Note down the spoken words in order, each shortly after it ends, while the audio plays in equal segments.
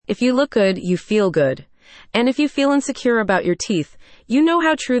If you look good, you feel good. And if you feel insecure about your teeth, you know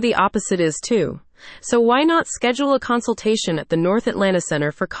how true the opposite is too. So why not schedule a consultation at the North Atlanta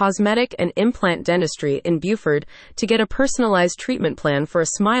Center for Cosmetic and Implant Dentistry in Buford to get a personalized treatment plan for a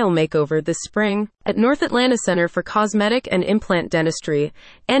smile makeover this spring? At North Atlanta Center for Cosmetic and Implant Dentistry,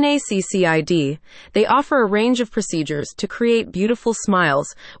 NACCID, they offer a range of procedures to create beautiful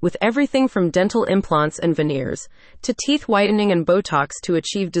smiles with everything from dental implants and veneers to teeth whitening and Botox to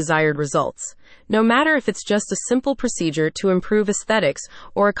achieve desired results. No matter if it's just a simple procedure to improve aesthetics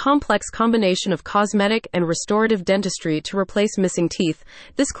or a complex combination of cosmetic and restorative dentistry to replace missing teeth,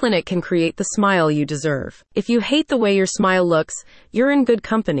 this clinic can create the smile you deserve. If you hate the way your smile looks, you're in good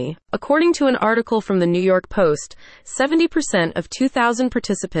company. According to an article from the New York Post, 70% of 2,000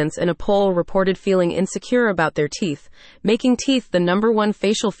 participants in a poll reported feeling insecure about their teeth, making teeth the number one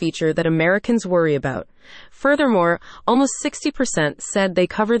facial feature that Americans worry about. Furthermore, almost 60% said they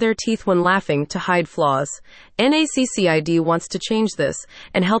cover their teeth when laughing to hide flaws. NACCID wants to change this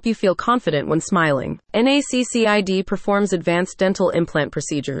and help you feel confident when smiling. NACCID performs advanced dental implant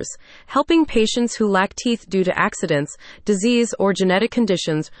procedures, helping patients who lack teeth due to accidents, disease, or genetic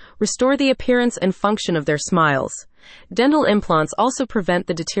conditions restore the appearance and function of their smiles. Dental implants also prevent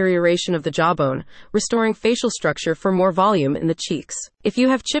the deterioration of the jawbone, restoring facial structure for more volume in the cheeks. If you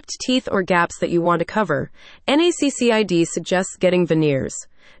have chipped teeth or gaps that you want to cover, NACCID suggests getting veneers.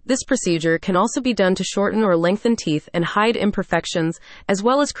 This procedure can also be done to shorten or lengthen teeth and hide imperfections, as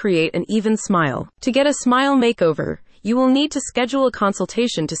well as create an even smile. To get a smile makeover, you will need to schedule a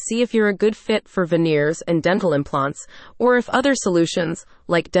consultation to see if you're a good fit for veneers and dental implants, or if other solutions,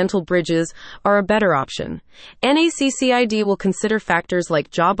 like dental bridges, are a better option. NACCID will consider factors like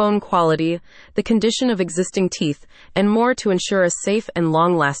jawbone quality, the condition of existing teeth, and more to ensure a safe and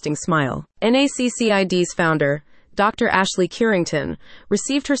long-lasting smile. NACCID's founder, Dr. Ashley Curington,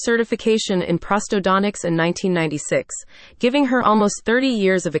 received her certification in prosthodontics in 1996, giving her almost 30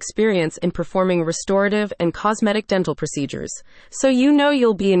 years of experience in performing restorative and cosmetic dental procedures. So you know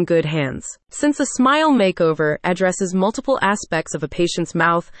you'll be in good hands. Since a smile makeover addresses multiple aspects of a patient's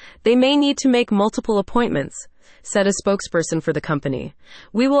mouth, they may need to make multiple appointments, said a spokesperson for the company.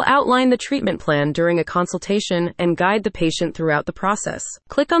 We will outline the treatment plan during a consultation and guide the patient throughout the process.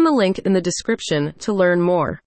 Click on the link in the description to learn more.